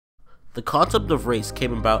The concept of race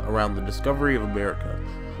came about around the discovery of America.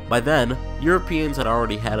 By then, Europeans had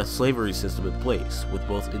already had a slavery system in place, with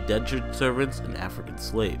both indentured servants and African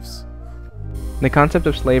slaves. The concept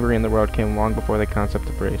of slavery in the world came long before the concept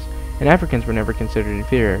of race, and Africans were never considered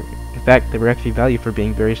inferior. In fact, they were actually valued for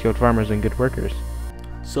being very skilled farmers and good workers.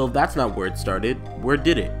 So if that's not where it started, where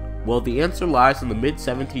did it? Well, the answer lies in the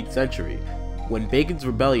mid-17th century, when Bacon's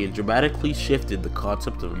rebellion dramatically shifted the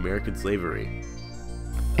concept of American slavery.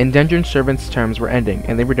 Indentured servants' terms were ending,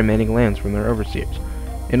 and they were demanding lands from their overseers.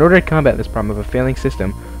 In order to combat this problem of a failing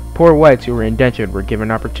system, poor whites who were indentured were given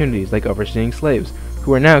opportunities like overseeing slaves,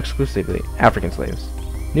 who were now exclusively African slaves.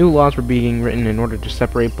 New laws were being written in order to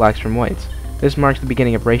separate blacks from whites. This marks the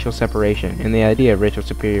beginning of racial separation and the idea of racial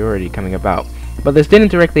superiority coming about, but this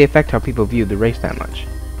didn't directly affect how people viewed the race that much.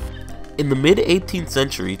 In the mid-18th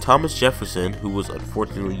century, Thomas Jefferson, who was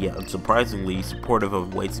unfortunately yet unsurprisingly supportive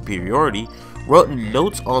of white superiority, wrote in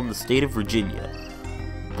Notes on the State of Virginia,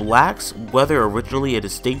 "Blacks, whether originally a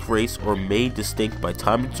distinct race or made distinct by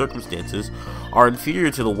time and circumstances, are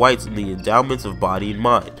inferior to the whites in the endowments of body and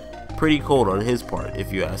mind." Pretty cold on his part,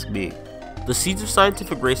 if you ask me. The seeds of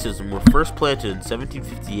scientific racism were first planted in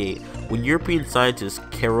 1758 when European scientist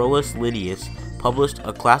Carolus Linnaeus published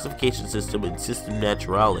a classification system in System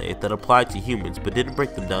Naturale that applied to humans but didn't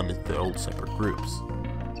break them down into their own separate groups.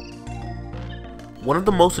 One of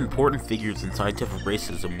the most important figures in scientific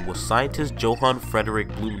racism was scientist Johann Friedrich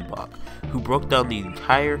Blumenbach, who broke down the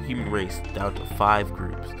entire human race down to 5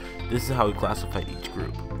 groups. This is how he classified each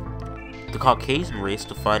group. The Caucasian race,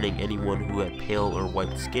 defining anyone who had pale or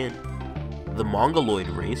white skin. The Mongoloid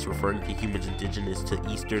race, referring to humans indigenous to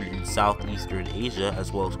Eastern and Southeastern Asia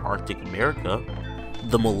as well as Arctic America.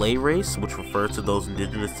 The Malay race, which refers to those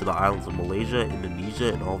indigenous to the islands of Malaysia,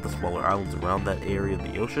 Indonesia, and all the smaller islands around that area of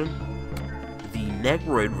the ocean. The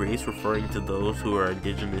Negroid race, referring to those who are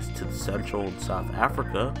indigenous to Central and South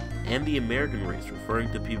Africa. And the American race,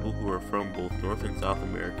 referring to people who are from both North and South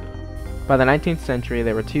America. By the 19th century,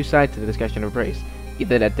 there were two sides to the discussion of race,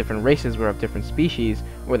 either that different races were of different species,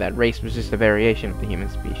 or that race was just a variation of the human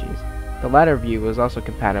species. The latter view was also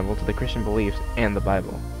compatible to the Christian beliefs and the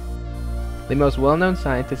Bible. The most well-known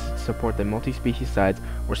scientists to support the multi-species sides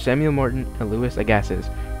were Samuel Morton and Louis Agassiz,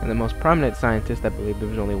 and the most prominent scientist that believed there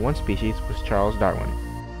was only one species was Charles Darwin.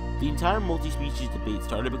 The entire multi-species debate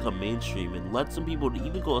started to become mainstream and led some people to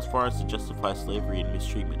even go as far as to justify slavery and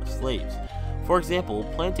mistreatment of slaves. For example,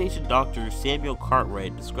 plantation doctor Samuel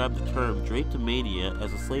Cartwright described the term drapetomania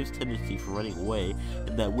as a slave's tendency for running away,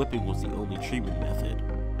 and that whipping was the only treatment method.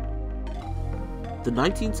 The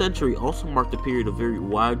 19th century also marked a period of very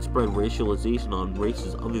widespread racialization on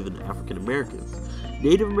races other than African Americans.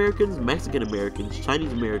 Native Americans, Mexican Americans,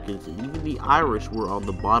 Chinese Americans, and even the Irish were on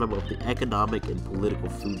the bottom of the economic and political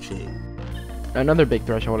food chain. Another big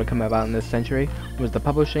threshold to come about in this century was the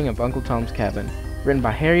publishing of Uncle Tom's Cabin, written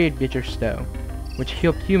by Harriet Beecher Stowe, which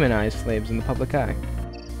helped humanize slaves in the public eye.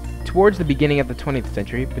 Towards the beginning of the 20th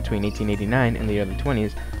century, between 1889 and the early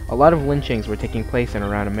 20s, a lot of lynchings were taking place in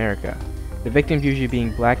and around America. The victims usually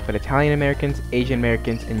being black, but Italian Americans, Asian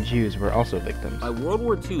Americans, and Jews were also victims. By World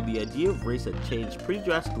War II, the idea of race had changed pretty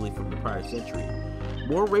drastically from the prior century.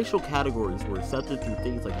 More racial categories were accepted through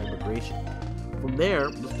things like immigration. From there,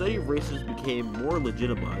 the study of races became more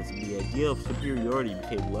legitimized and the idea of superiority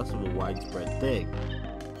became less of a widespread thing.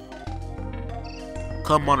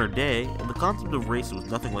 Come modern day, and the concept of race was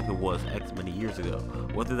nothing like it was X many years ago,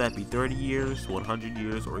 whether that be 30 years, 100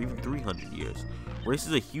 years, or even 300 years. Race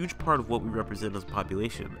is a huge part of what we represent as a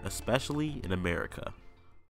population, especially in America.